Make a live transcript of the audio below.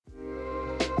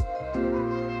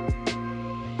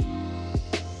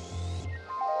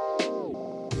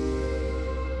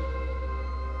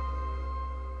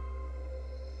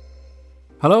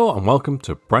Hello and welcome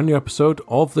to a brand new episode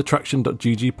of the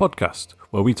Traction.gg podcast,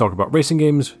 where we talk about racing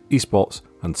games, esports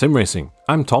and sim racing.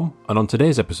 I'm Tom, and on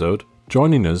today's episode,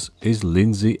 joining us is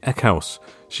Lindsey Eckhouse.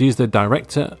 She is the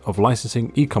Director of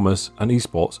Licensing, E-commerce and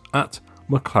Esports at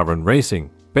McLaren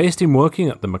Racing. Based in working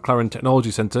at the McLaren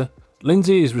Technology Centre,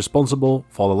 Lindsey is responsible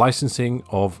for the licensing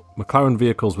of McLaren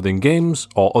vehicles within games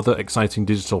or other exciting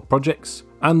digital projects,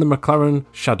 and the McLaren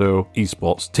Shadow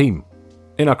esports team.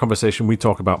 In our conversation, we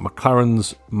talk about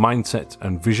McLaren's mindset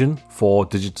and vision for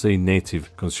digitally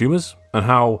native consumers and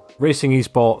how racing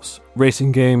esports,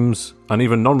 racing games, and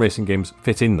even non-racing games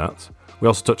fit in that. We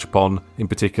also touch upon, in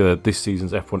particular, this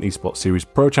season's F1 Esports Series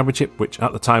Pro Championship, which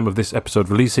at the time of this episode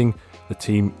releasing, the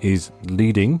team is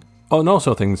leading. And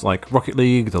also things like Rocket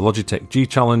League, the Logitech G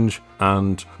Challenge,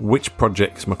 and which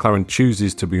projects McLaren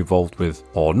chooses to be involved with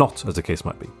or not, as the case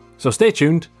might be. So stay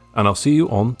tuned, and I'll see you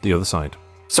on the other side.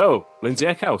 So, Lindsey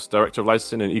Eckhouse, Director of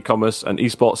Licensing and E-commerce and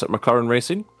Esports at McLaren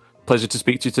Racing. Pleasure to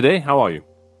speak to you today. How are you?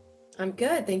 I'm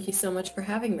good. Thank you so much for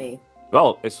having me.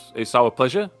 Well, it's our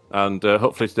pleasure, and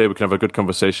hopefully today we can have a good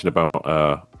conversation about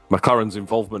McLaren's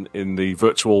involvement in the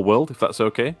virtual world, if that's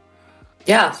okay.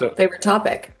 Yeah, favorite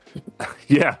topic.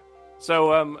 Yeah.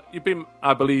 So you've been,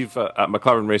 I believe, at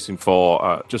McLaren Racing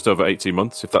for just over 18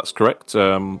 months, if that's correct.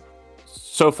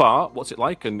 So far, what's it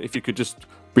like? And if you could just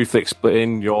briefly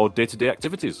explain your day-to-day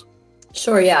activities.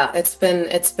 Sure, yeah. It's been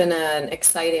an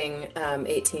exciting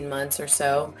 18 months or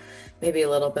so, maybe a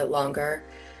little bit longer.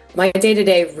 My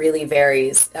day-to-day really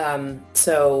varies.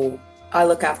 So I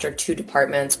look after two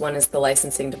departments. One is the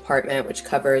licensing department, which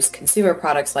covers consumer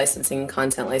products licensing and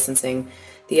content licensing.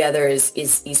 The other is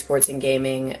esports and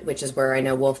gaming, which is where I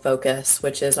know we'll focus,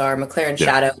 which is our McLaren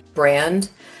Shadow brand.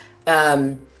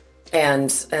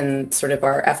 And sort of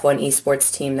our F1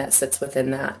 esports team that sits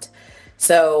within that.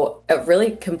 So it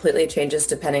really completely changes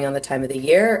depending on the time of the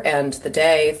year and the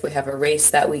day, if we have a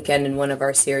race that weekend in one of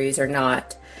our series or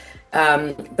not.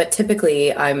 But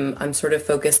typically I'm sort of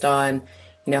focused on,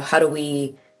 how do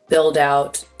we build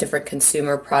out different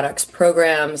consumer products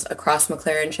programs across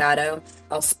McLaren Shadow.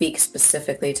 I'll speak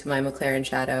specifically to my McLaren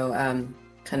Shadow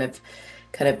kind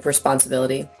of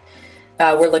responsibility.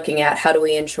 We're looking at how do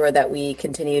we ensure that we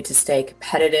continue to stay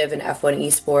competitive in F1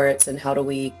 esports, and how do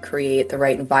we create the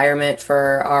right environment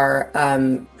for our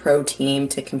pro team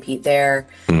to compete there.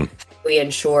 We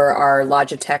ensure our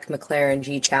Logitech McLaren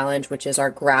G Challenge, which is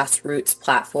our grassroots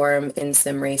platform in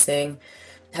sim racing.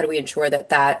 How do we ensure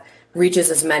that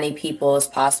reaches as many people as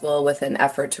possible with an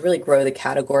effort to really grow the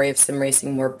category of sim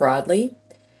racing more broadly?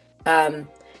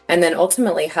 And then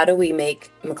ultimately, how do we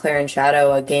make McLaren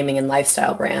Shadow a gaming and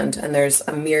lifestyle brand? And there's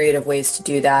a myriad of ways to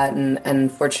do that. And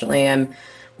fortunately, I'm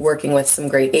working with some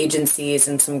great agencies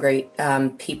and some great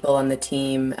people on the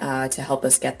team to help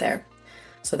us get there.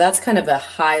 So that's kind of a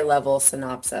high-level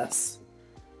synopsis.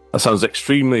 That sounds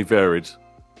extremely varied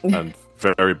and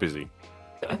very busy.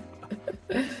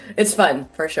 It's fun,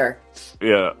 for sure.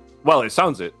 Yeah. Well, it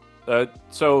sounds it.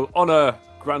 So on a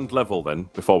grand level then,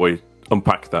 before we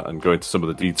unpack that and go into some of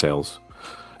the details,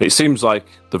 it seems like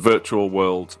the virtual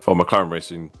world for McLaren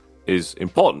Racing is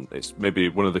important. It's maybe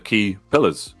one of the key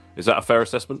pillars. Is that a fair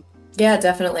assessment? Yeah,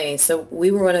 definitely. So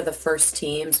we were one of the first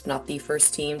teams, not the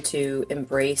first team, to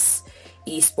embrace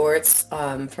esports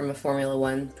from a Formula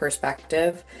One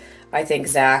perspective. I think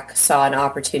Zach saw an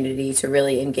opportunity to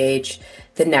really engage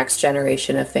the next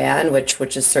generation of fan, which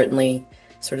is certainly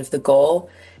sort of the goal.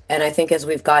 And I think as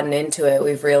we've gotten into it,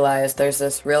 we've realized there's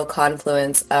this real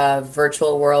confluence of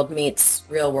virtual world meets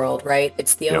real world, right?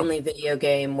 It's the only video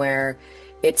game where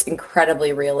it's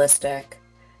incredibly realistic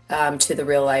to the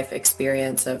real life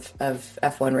experience of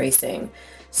F1 racing.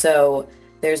 So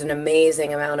there's an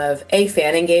amazing amount of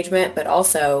fan engagement, but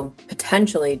also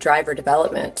potentially driver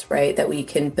development, right? That we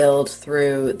can build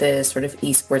through the sort of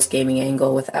esports gaming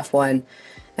angle with F1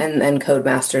 and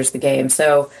Codemasters the game.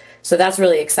 So that's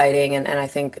really exciting, and I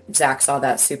think Zach saw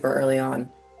that super early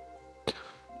on.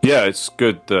 Yeah, it's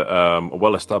good that a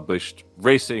well-established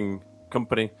racing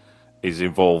company is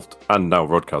involved, and now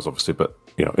Rodcars obviously, but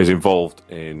is involved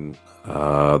in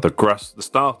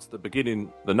the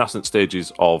beginning, the nascent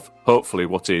stages of hopefully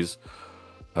what is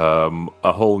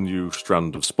a whole new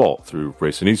strand of sport through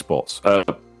racing esports.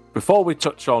 Before we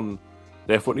touch on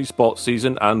the F1 Esports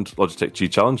season and Logitech G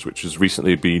Challenge, which has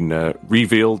recently been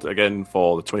revealed again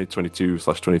for the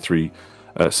 2022/23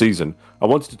 season, I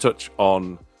wanted to touch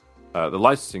on the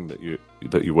licensing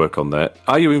that you work on there.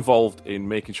 Are you involved in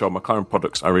making sure McLaren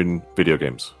products are in video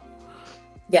games?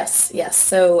 Yes.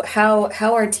 So how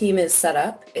our team is set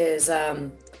up is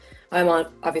I'm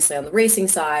obviously on the racing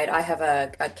side. I have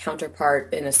a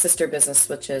counterpart in a sister business,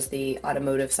 which is the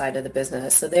automotive side of the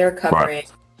business. So they're Right. covering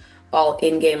all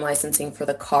in-game licensing for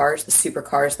the cars, the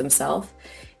supercars themselves.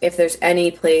 If there's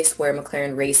any place where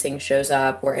McLaren Racing shows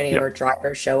up, where any of Yeah. our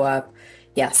drivers show up,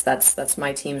 yes, that's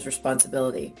my team's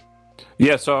responsibility.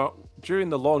 Yeah, so during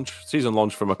the season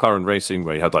launch for McLaren Racing,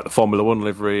 where you had like the Formula One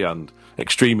livery and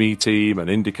Extreme E Team and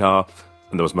IndyCar,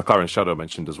 and there was McLaren Shadow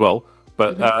mentioned as well.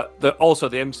 But Mhm. also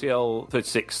the MCL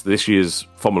 36, this year's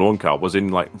Formula One car, was in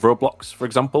like Roblox, for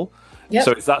example. So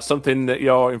Yep. is that something that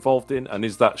you're involved in, and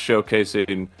is that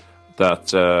showcasing that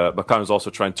McLaren's also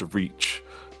trying to reach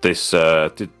this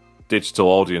digital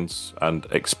audience and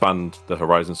expand the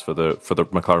horizons for the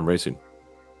McLaren Racing?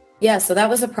 Yeah, so that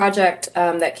was a project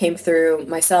that came through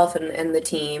myself and the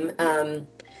team.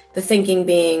 The thinking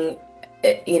being,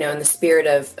 in the spirit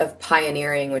of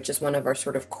pioneering, which is one of our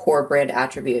sort of core brand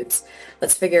attributes.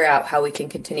 Let's figure out how we can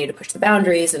continue to push the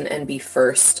boundaries and be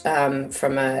first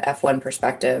from a F1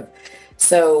 perspective.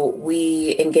 So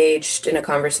we engaged in a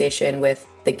conversation with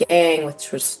the gang,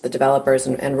 which was the developers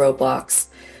and Roblox,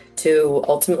 to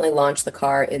ultimately launch the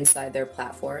car inside their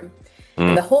platform.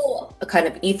 And the Mm, whole kind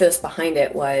of ethos behind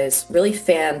it was really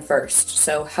fan first.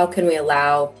 So how can we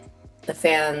allow the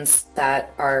fans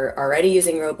that are already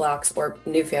using Roblox or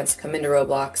new fans to come into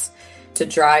Roblox to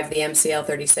drive the MCL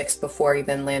 36 before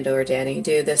even Lando or Danny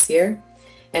do this year,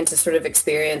 and to sort of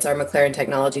experience our McLaren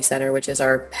Technology Center, which is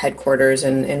our headquarters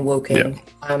in yeah. Woking,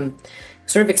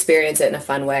 sort of experience it in a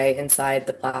fun way inside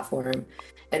the platform.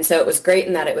 And so it was great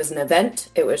in that it was an event.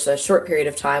 It was a short period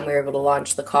of time. We were able to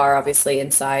launch the car, obviously,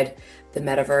 inside the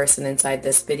metaverse and inside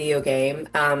this video game.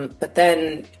 But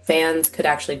then fans could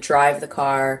actually drive the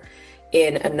car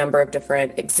in a number of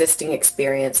different existing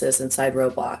experiences inside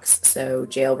Roblox. So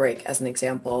Jailbreak, as an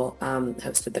example,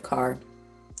 hosted the car.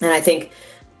 And I think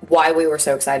why we were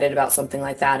so excited about something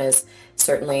like that is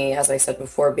certainly, as I said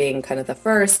before, being kind of the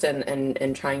first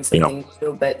and trying Yeah. something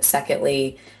new. But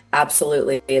secondly,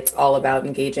 absolutely, it's all about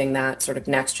engaging that sort of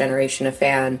next generation of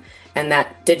fan and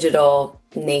that digital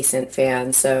nascent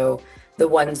fan. So the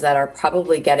ones that are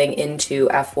probably getting into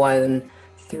F1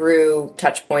 through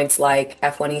touch points like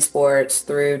F1 esports,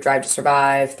 through Drive to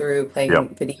Survive, through Yeah.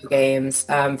 playing video games,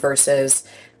 versus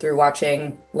through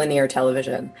watching linear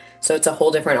television. So it's a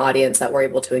whole different audience that we're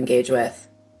able to engage with.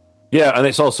 Yeah, and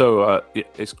it's also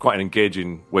it's quite an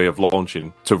engaging way of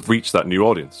launching to reach that new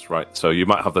audience, right? So you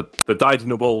might have the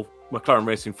dyed-in-the-wool McLaren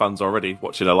Racing fans already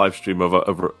watching a live stream of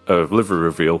livery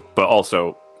reveal, but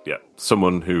also, yeah,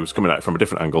 someone who's coming at it from a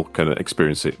different angle can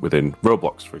experience it within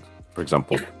Roblox, for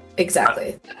example.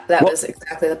 Exactly. That What? was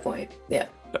exactly the point. Yeah.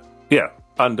 Yeah,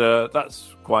 and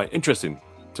that's quite interesting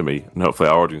to me, and hopefully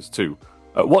our audience too.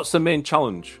 What's the main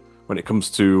challenge when it comes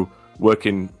to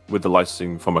working with the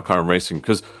licensing for McLaren Racing?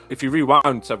 Because if you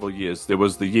rewind several years, there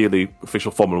was the yearly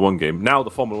official Formula One game. Now the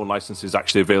Formula One license is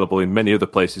actually available in many other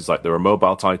places, like there are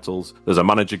mobile titles. There's a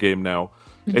manager game now.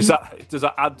 Does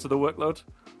that add to the workload?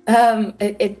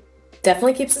 It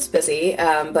definitely keeps us busy,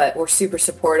 but we're super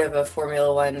supportive of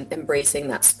Formula One embracing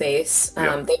that space.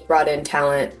 Yeah. They've brought in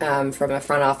talent from a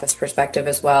front office perspective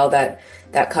as well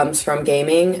that comes from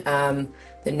gaming.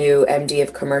 The new MD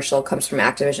of commercial comes from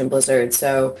Activision Blizzard,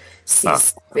 so Ah,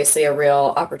 sees obviously a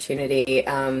real opportunity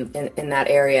in that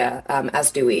area,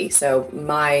 as do we. So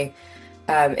my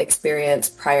experience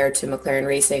prior to McLaren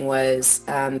Racing was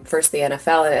first the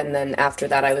NFL, and then after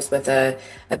that, I was with a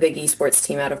big esports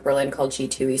team out of Berlin called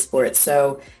G2 Esports.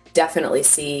 So definitely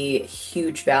see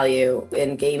huge value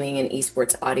in gaming and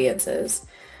esports audiences.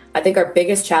 I think our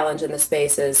biggest challenge in the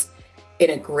space is, in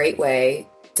a great way,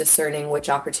 discerning which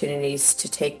opportunities to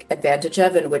take advantage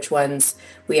of and which ones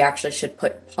we actually should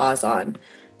put pause on.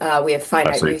 We have I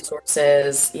finite see.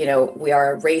 resources. We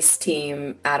are a race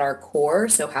team at our core,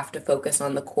 so have to focus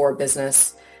on the core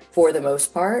business for the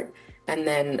most part, and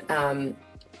then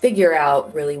figure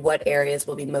out really what areas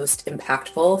will be most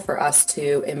impactful for us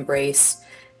to embrace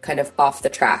kind of off the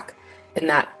track. And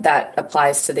that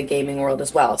applies to the gaming world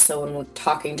as well. So when we're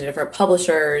talking to different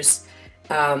publishers,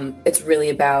 it's really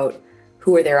about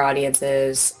who are their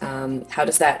audiences, how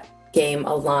does that game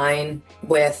align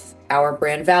with our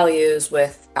brand values,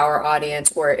 with our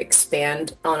audience, or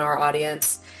expand on our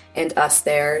audience and us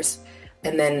theirs.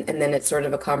 And then it's sort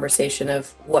of a conversation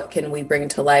of what can we bring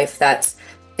to life that's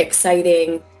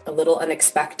exciting, a little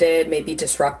unexpected, maybe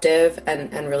disruptive,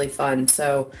 and really fun.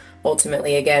 So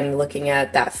ultimately, again, looking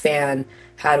at that fan,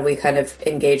 how do we kind of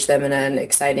engage them in an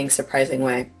exciting, surprising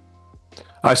way?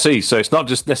 I see. So it's not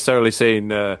just necessarily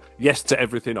saying yes to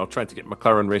everything or trying to get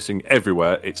McLaren Racing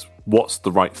everywhere. It's what's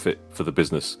the right fit for the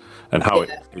business and how it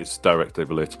Yeah. is directly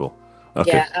relatable.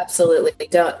 Okay. Yeah, absolutely.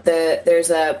 There's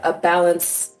a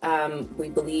balance, we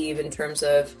believe, in terms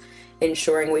of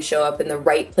ensuring we show up in the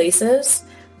right places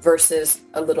versus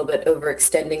a little bit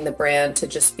overextending the brand to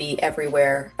just be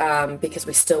everywhere, because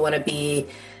we still want to be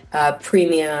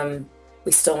premium.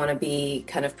 We still want to be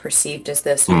kind of perceived as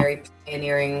this Mm. very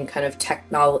pioneering kind of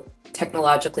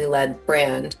technologically led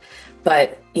brand,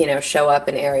 but show up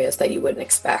in areas that you wouldn't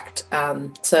expect.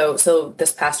 So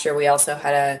this past year we also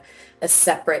had a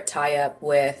separate tie-up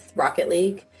with Rocket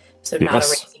League. So not a Yes.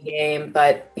 racing game,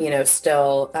 but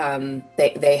still,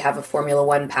 they have a Formula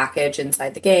One package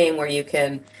inside the game where you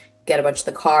can get a bunch of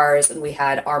the cars, and we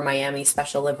had our Miami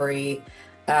special livery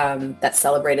that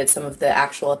celebrated some of the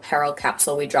actual apparel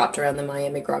capsule we dropped around the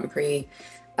Miami Grand Prix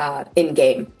in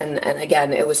game. And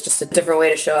again, it was just a different way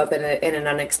to show up in an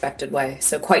unexpected way.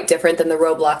 So quite different than the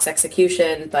Roblox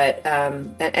execution, but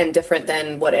and different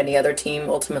than what any other team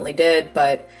ultimately did,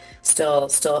 but still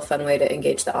a fun way to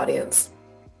engage the audience.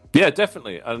 Yeah,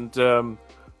 definitely. And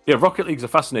yeah, Rocket League's a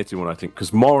fascinating one, I think,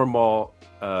 because more and more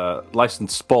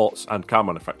licensed sports and car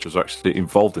manufacturers are actually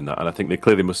involved in that. And I think they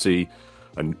clearly must see,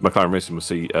 and McLaren Racing must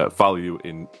see value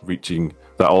in reaching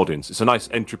that audience. It's a nice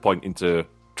entry point into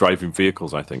driving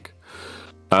vehicles, I think.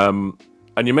 And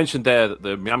you mentioned there that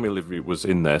the Miami livery was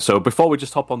in there. So before we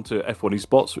just hop onto F1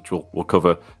 esports, which we'll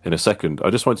cover in a second, I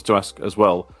just wanted to ask as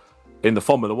well, in the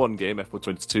Formula One game, F1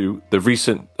 22,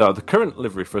 the current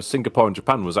livery for Singapore and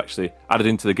Japan was actually added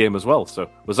into the game as well. So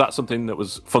was that something that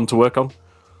was fun to work on?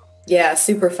 Yeah,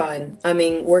 super fun. I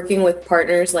mean, working with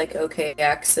partners like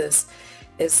OKX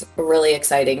is really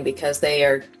exciting because they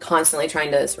are constantly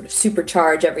trying to sort of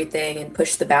supercharge everything and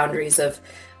push the boundaries of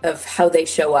how they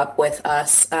show up with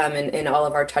us in all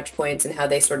of our touch points, and how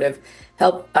they sort of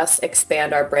help us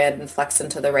expand our brand and flex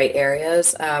into the right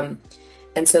areas.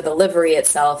 And so the livery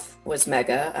itself was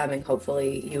mega. I mean,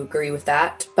 hopefully you agree with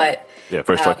that. But Yeah,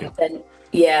 very striking.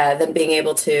 then being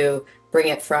able to bring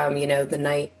it from, the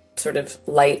night sort of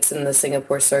lights in the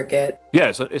Singapore circuit.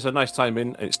 Yeah, it's a nice time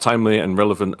in. It's timely and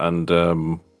relevant, and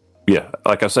yeah,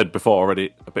 like I said before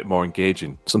already, a bit more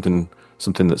engaging. Something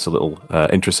that's a little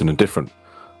interesting and different.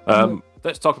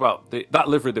 Let's talk about that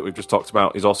livery that we've just talked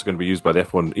about is also going to be used by the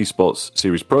F1 Esports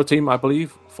Series Pro team, I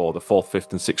believe, for the 4th,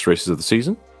 5th, and 6th races of the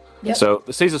season. Yep. So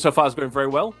the season so far is going very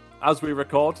well. As we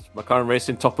record, McLaren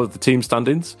Racing top of the team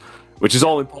standings, which is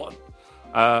all important.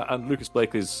 And Lucas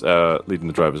Blake is leading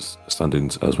the drivers'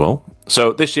 standings as well.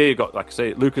 So this year you've got, like I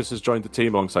say, Lucas has joined the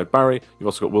team alongside Barry. You've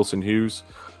also got Wilson Hughes.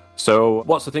 So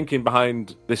what's the thinking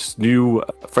behind this new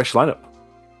fresh lineup?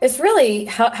 It's really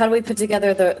how do we put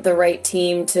together the right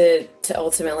team to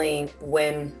ultimately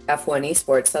win F1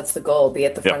 esports? That's the goal, be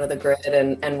at the front of the grid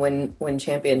and win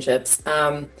championships.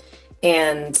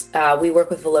 And we work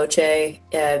with Veloce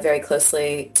very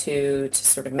closely to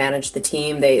sort of manage the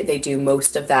team. They do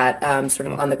most of that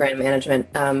sort of on the ground management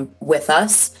with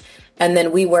us. And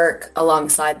then we work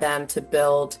alongside them to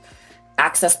build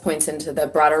access points into the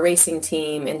broader racing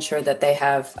team, ensure that they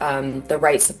have the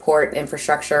right support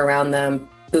infrastructure around them,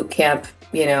 boot camp,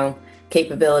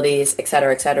 capabilities, et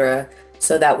cetera,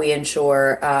 so that we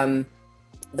ensure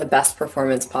the best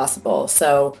performance possible.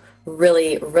 So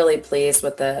really, really pleased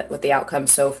with the outcome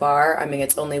so far. I mean,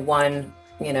 it's only one,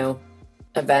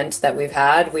 event that we've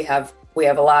had. We have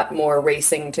a lot more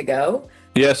racing to go.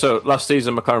 Yeah, so last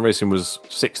season McLaren Racing was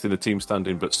 6th in the team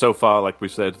standing, but so far, like we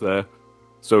said there,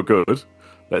 so good.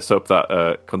 Let's hope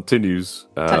that continues.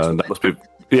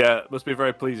 That must be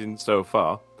very pleasing so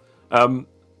far.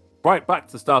 Right back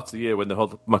to the start of the year when the whole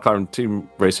McLaren team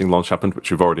racing launch happened,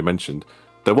 which we've already mentioned,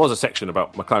 there was a section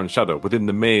about McLaren Shadow within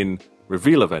the main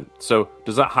reveal event. So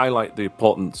does that highlight the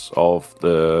importance of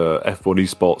the F1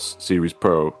 Esports Series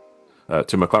Pro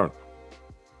to McLaren?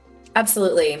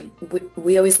 Absolutely.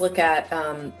 We always look at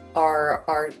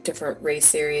our different race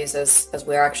series as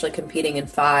we're actually competing in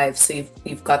 5. So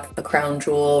you've got the crown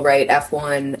jewel, right?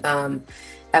 F1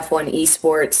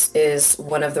 Esports is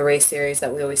one of the race series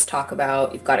that we always talk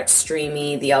about. You've got Extreme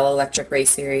E, the all-electric race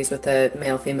series with a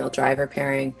male-female driver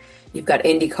pairing. You've got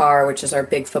IndyCar, which is our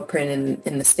big footprint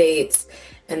in the States.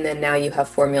 And then now you have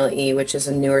Formula E, which is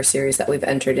a newer series that we've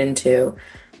entered into.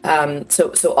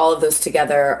 So all of those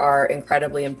together are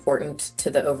incredibly important to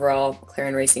the overall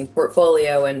McLaren Racing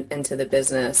portfolio and to the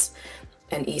business.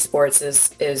 And esports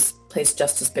is plays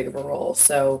just as big of a role.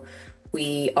 So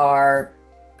we are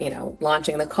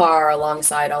launching the car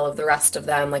alongside all of the rest of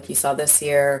them, like you saw this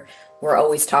year. We're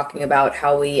always talking about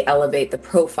how we elevate the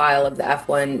profile of the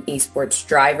F1 esports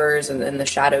drivers and the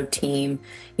Shadow team,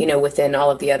 within all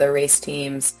of the other race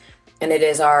teams. And it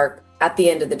is at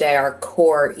the end of the day, our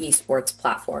core esports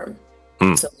platform.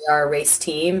 So we are a race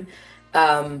team.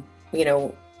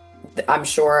 I'm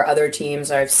sure other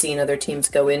teams, or I've seen other teams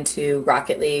go into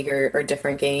Rocket League or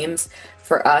different games.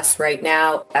 For us right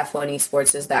now, F1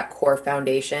 esports is that core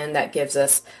foundation that gives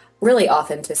us really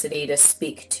authenticity to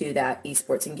speak to that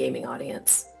esports and gaming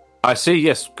audience. I see,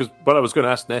 yes, because what I was going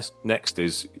to ask next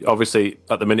is, obviously,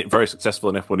 at the minute, very successful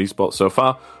in F1 esports so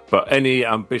far, but any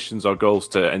ambitions or goals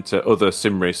to enter other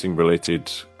sim racing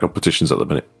related competitions at the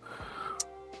minute?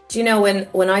 Do you know,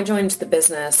 when I joined the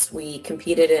business, we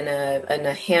competed in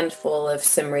a handful of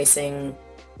sim racing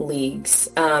leagues.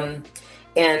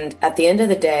 And at the end of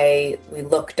the day, we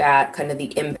looked at kind of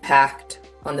the impact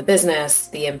on the business,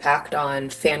 the impact on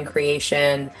fan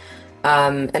creation,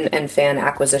 and fan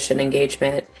acquisition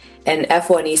engagement. And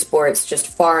F1 esports just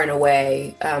far and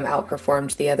away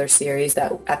outperformed the other series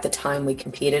that at the time we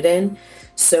competed in.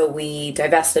 So we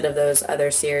divested of those other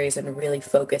series and really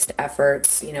focused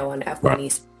efforts, on F1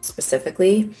 esports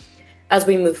specifically. As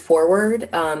we move forward,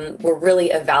 we're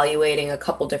really evaluating a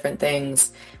couple different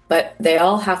things, but they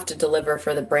all have to deliver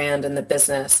for the brand and the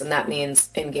business. And that means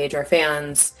engage our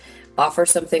fans, offer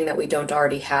something that we don't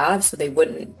already have, so they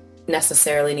wouldn't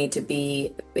necessarily need to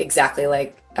be exactly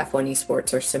like F1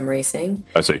 esports or sim racing.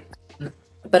 I see.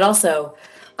 But also,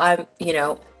 I'm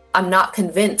not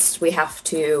convinced we have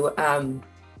to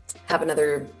have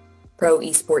another pro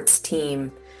esports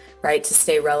team, right, to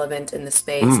stay relevant in the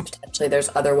space. Potentially there's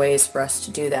other ways for us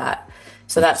to do that.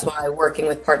 So that's why working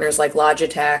with partners like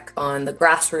Logitech on the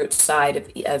grassroots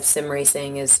side of sim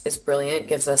racing is brilliant. It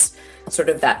gives us sort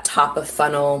of that top of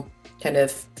funnel kind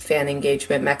of fan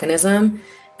engagement mechanism.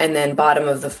 And then bottom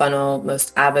of the funnel,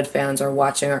 most avid fans are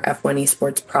watching our F1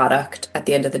 esports product at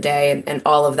the end of the day. And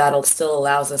all of that still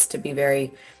allows us to be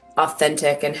very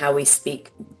authentic in how we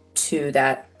speak to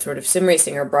that sort of sim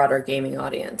racing or broader gaming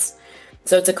audience.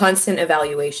 So it's a constant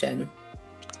evaluation,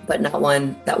 but not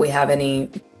one that we have any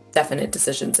definite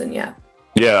decisions in yet.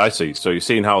 Yeah, I see. So you're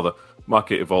seeing how the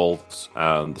market evolves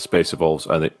and the space evolves,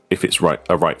 and if it's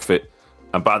a right fit.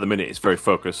 And by the minute, it's very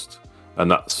focused. And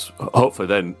that's hopefully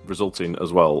then resulting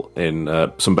as well in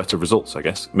some better results, I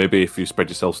guess. Maybe if you spread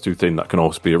yourselves too thin, that can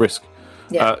always be a risk.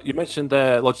 Yeah. You mentioned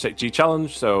the Logitech G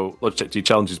Challenge. So Logitech G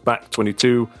Challenge is back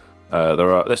 22.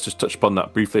 Let's just touch upon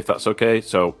that briefly, if that's okay.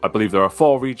 So I believe there are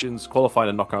 4 regions. Qualifying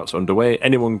and knockouts are underway.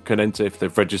 Anyone can enter if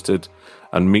they've registered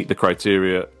and meet the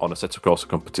criteria on a set of Corsa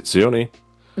Competizione.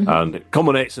 And it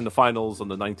culminates in the finals on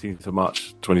the 19th of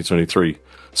March 2023.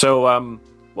 So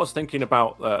what's thinking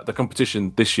about the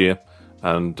competition this year?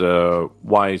 And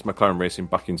why is McLaren Racing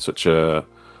back in such a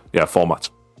format?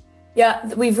 Yeah,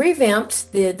 we've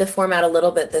revamped the format a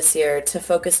little bit this year to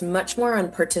focus much more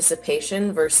on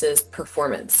participation versus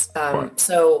performance.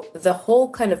 So the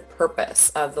whole kind of purpose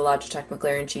of the Logitech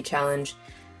McLaren G Challenge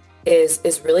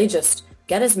is really just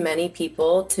get as many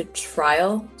people to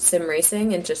trial sim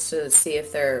racing and just to see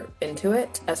if they're into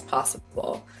it as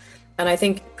possible. And I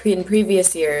think in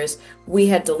previous years, we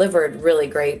had delivered really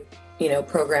great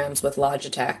programs with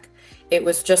Logitech. It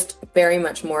was just very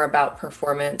much more about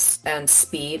performance and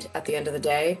speed at the end of the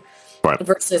day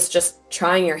versus just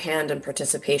trying your hand in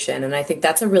participation. And I think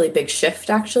that's a really big shift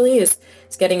actually is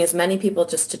getting as many people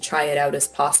just to try it out as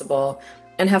possible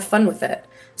and have fun with it.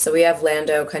 So we have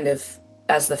Lando kind of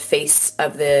as the face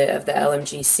of the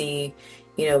LMGC.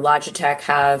 Logitech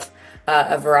have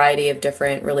a variety of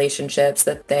different relationships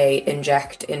that they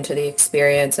inject into the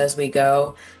experience as we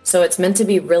go. So it's meant to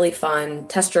be really fun,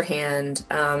 test your hand,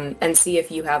 and see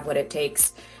if you have what it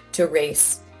takes to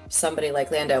race somebody like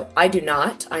Lando. I do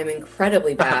not. I'm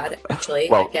incredibly bad, actually,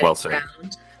 at getting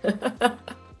around.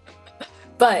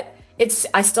 But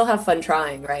I still have fun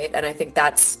trying, right? And I think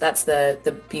that's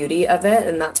the beauty of it,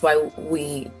 and that's why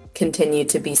we continue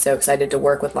to be so excited to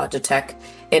work with Logitech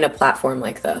in a platform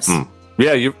like this.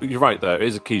 Yeah, you're right there. It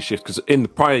is a key shift because in the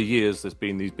prior years, there's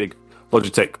been these big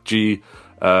Logitech G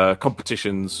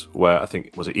competitions where I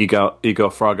think, was it Igor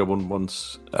Fraga won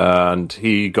once, and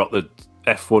he got the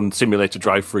F1 simulator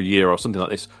drive for a year or something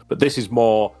like this. But this is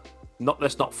more,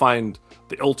 let's not find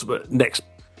the ultimate next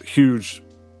huge,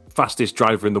 fastest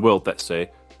driver in the world, let's say,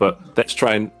 but let's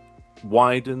try and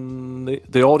widen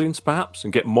the audience perhaps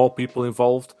and get more people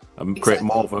involved and create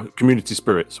more of a community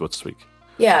spirit, so to speak.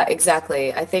 Yeah,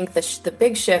 exactly. I think the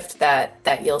big shift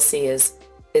that you'll see is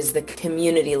the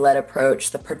community-led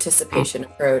approach, the participation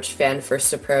approach,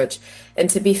 fan-first approach. And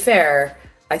to be fair,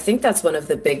 I think that's one of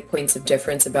the big points of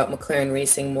difference about McLaren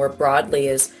Racing more broadly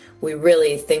is we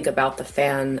really think about the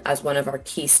fan as one of our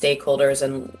key stakeholders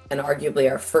and arguably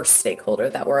our first stakeholder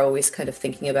that we're always kind of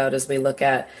thinking about as we look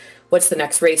at what's the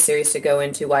next race series to go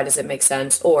into, why does it make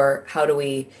sense, or how do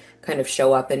we kind of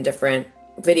show up in different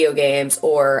video games,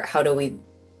 or how do we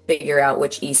figure out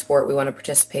which esport we want to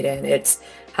participate in. It's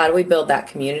how do we build that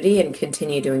community and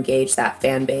continue to engage that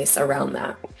fan base around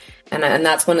that. And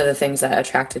that's one of the things that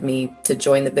attracted me to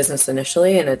join the business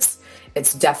initially. And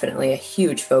it's definitely a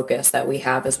huge focus that we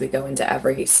have as we go into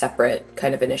every separate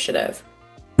kind of initiative.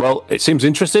 Well, it seems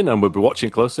interesting, and we'll be watching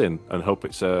closely and hope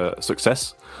it's a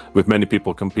success with many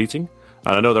people competing.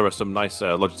 And I know there are some nice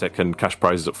Logitech and cash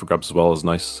prizes up for grabs as well as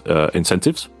nice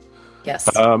incentives. Yes.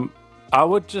 I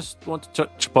would just want to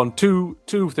touch upon two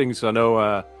things. I know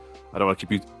I don't want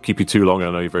to keep you too long.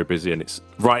 I know you're very busy, and it's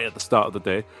right at the start of the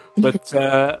day. But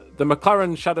the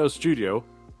McLaren Shadow Studio,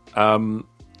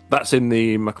 that's in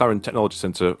the McLaren Technology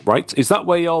Centre, right? Is that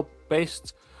where you're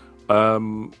based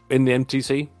in the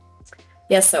MTC?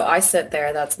 Yes, so I sit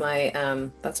there. That's my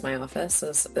office.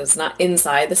 It's not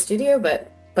inside the studio,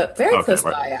 but very close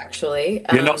by, actually.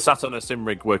 You're not sat on a sim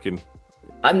rig working.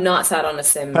 I'm not sat on a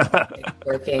sim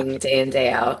working day in, day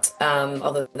out,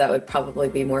 although that would probably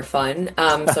be more fun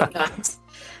sometimes.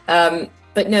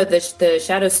 But no, the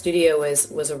Shadow Studio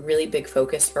was a really big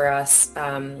focus for us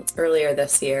earlier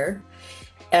this year.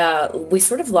 We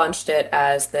sort of launched it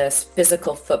as this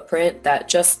physical footprint that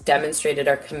just demonstrated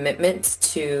our commitment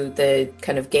to the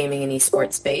kind of gaming and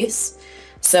esports space.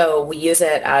 So we use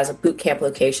it as a boot camp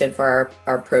location for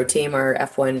our pro team, our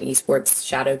F1 esports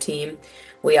Shadow team.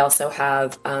 We also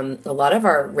have a lot of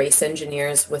our race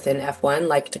engineers within F1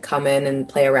 like to come in and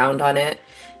play around on it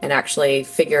and actually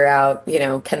figure out,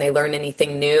 can they learn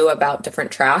anything new about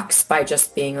different tracks by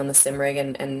just being on the sim rig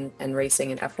and racing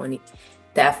in F1,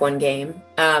 the F1 game.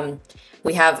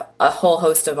 We have a whole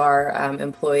host of our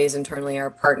employees internally, our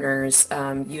partners,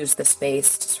 use the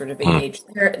space to sort of engage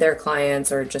their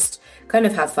clients or just kind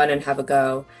of have fun and have a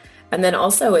go. And then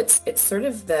also it's sort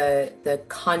of the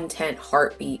content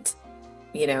heartbeat,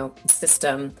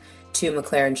 system to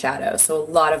McLaren Shadow. So a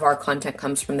lot of our content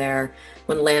comes from there.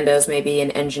 When Lando's maybe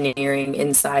in engineering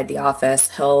inside the office,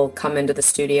 he'll come into the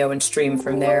studio and stream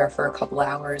from there for a couple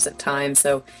hours at time.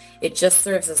 So it just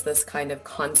serves as this kind of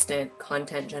constant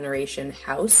content generation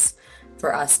house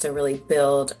for us to really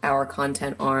build our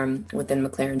content arm within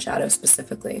McLaren Shadow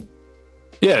specifically.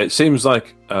 Yeah, it seems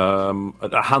like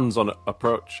a hands-on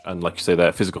approach and, like you say,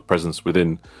 their physical presence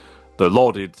within the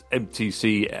lauded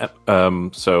MTC,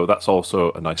 so that's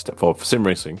also a nice step forward for sim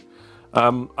racing.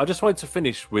 I just wanted to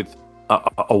finish with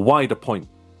a wider point,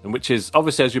 which is,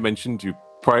 obviously, as you mentioned, you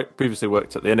previously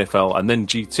worked at the NFL and then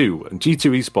G2, and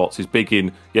G2 Esports is big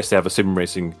in, yes, they have a sim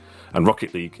racing and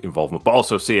Rocket League involvement, but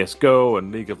also CSGO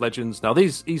and League of Legends. Now,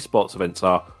 these esports events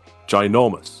are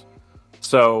ginormous.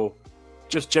 So,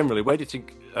 just generally, where do you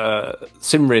think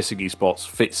sim racing esports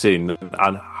fits in,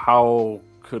 and how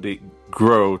could it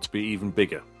grow to be even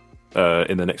bigger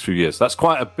in the next few years? That's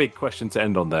quite a big question to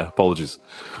end on there. Apologies.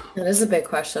 It is a big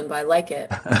question, but I like it.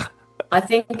 I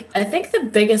think the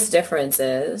biggest difference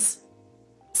is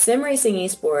sim racing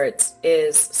esports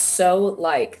is so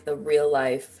like the real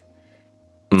life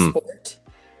sport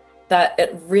that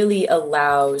it really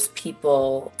allows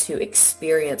people to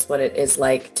experience what it is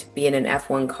like to be in an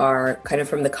F1 car, kind of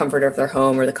from the comfort of their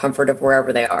home or the comfort of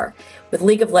wherever they are. With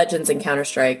League of Legends and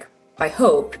Counter-Strike, I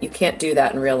hope you can't do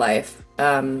that in real life.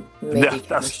 Maybe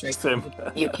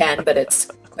Counter-Strike you can, but it's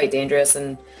quite dangerous,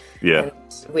 and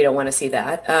we don't want to see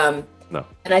that. No.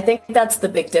 And I think that's the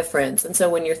big difference. And so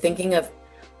when you're thinking of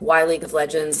why League of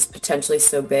Legends is potentially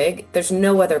so big, there's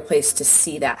no other place to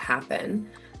see that happen.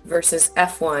 Versus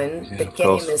F1, the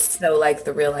game is so like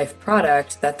the real life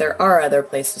product that there are other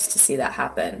places to see that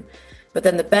happen. But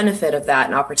then the benefit of that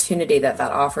and opportunity that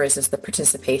offers is the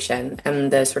participation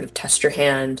and the sort of test your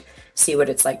hand, see what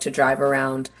it's like to drive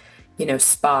around,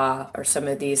 Spa or some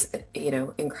of these,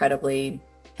 incredibly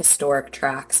historic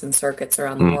tracks and circuits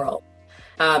around the world.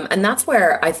 And that's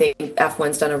where I think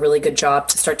F1's done a really good job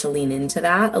to start to lean into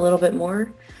that a little bit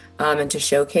more and to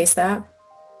showcase that.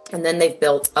 And then they've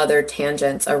built other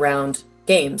tangents around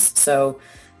games. So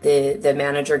the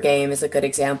manager game is a good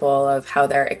example of how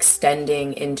they're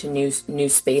extending into new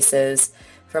spaces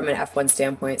from an F1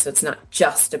 standpoint. So it's not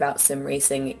just about sim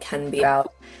racing. It can be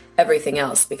about everything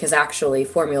else, because actually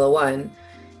Formula One,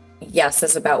 yes,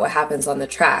 is about what happens on the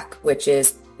track, which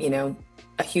is,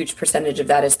 a huge percentage of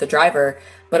that is the driver,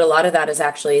 but a lot of that is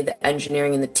actually the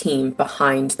engineering and the team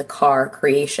behind the car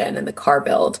creation and the car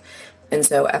build. And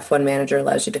so F1 Manager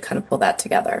allows you to kind of pull that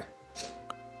together.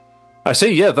 I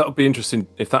see, yeah, that would be interesting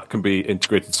if that can be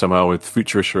integrated somehow with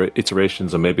future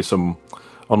iterations and maybe some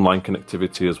online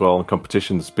connectivity as well and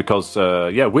competitions. Because,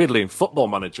 weirdly, in Football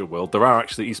Manager world, there are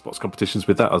actually esports competitions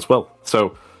with that as well.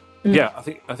 So, I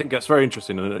think that's very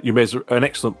interesting. And you made an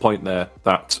excellent point there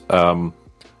that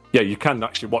yeah, you can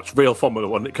actually watch real Formula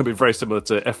One. It can be very similar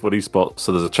to F1 esports,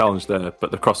 so there's a challenge there,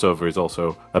 but the crossover is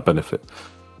also a benefit.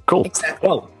 Cool. Exactly.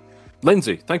 Well,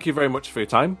 Lindsey, thank you very much for your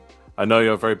time. I know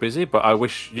you're very busy, but I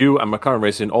wish you and McLaren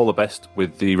Racing all the best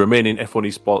with the remaining F1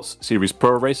 Esports Series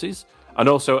Pro races, and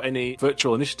also any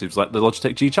virtual initiatives like the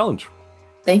Logitech G Challenge.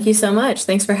 Thank you so much.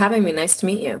 Thanks for having me. Nice to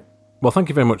meet you. Well, thank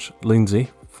you very much, Lindsey,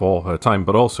 for her time,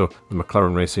 but also the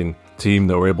McLaren Racing team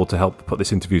that were able to help put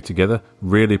this interview together.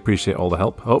 Really appreciate all the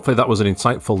help. Hopefully that was an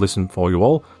insightful listen for you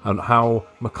all, and how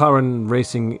McLaren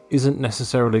Racing isn't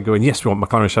necessarily going, yes, we want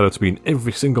McLaren Shadow to be in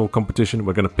every single competition.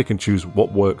 We're going to pick and choose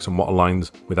what works and what aligns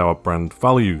with our brand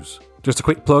values. Just a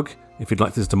quick plug, if you'd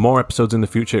like to listen to more episodes in the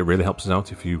future, it really helps us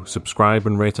out if you subscribe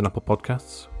and rate on Apple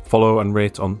Podcasts, follow and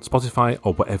rate on Spotify,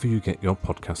 or wherever you get your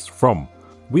podcasts from.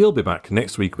 We'll be back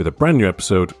next week with a brand new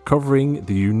episode covering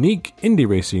the unique indie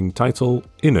racing title,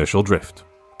 Inertial Drift.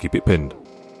 Keep it pinned.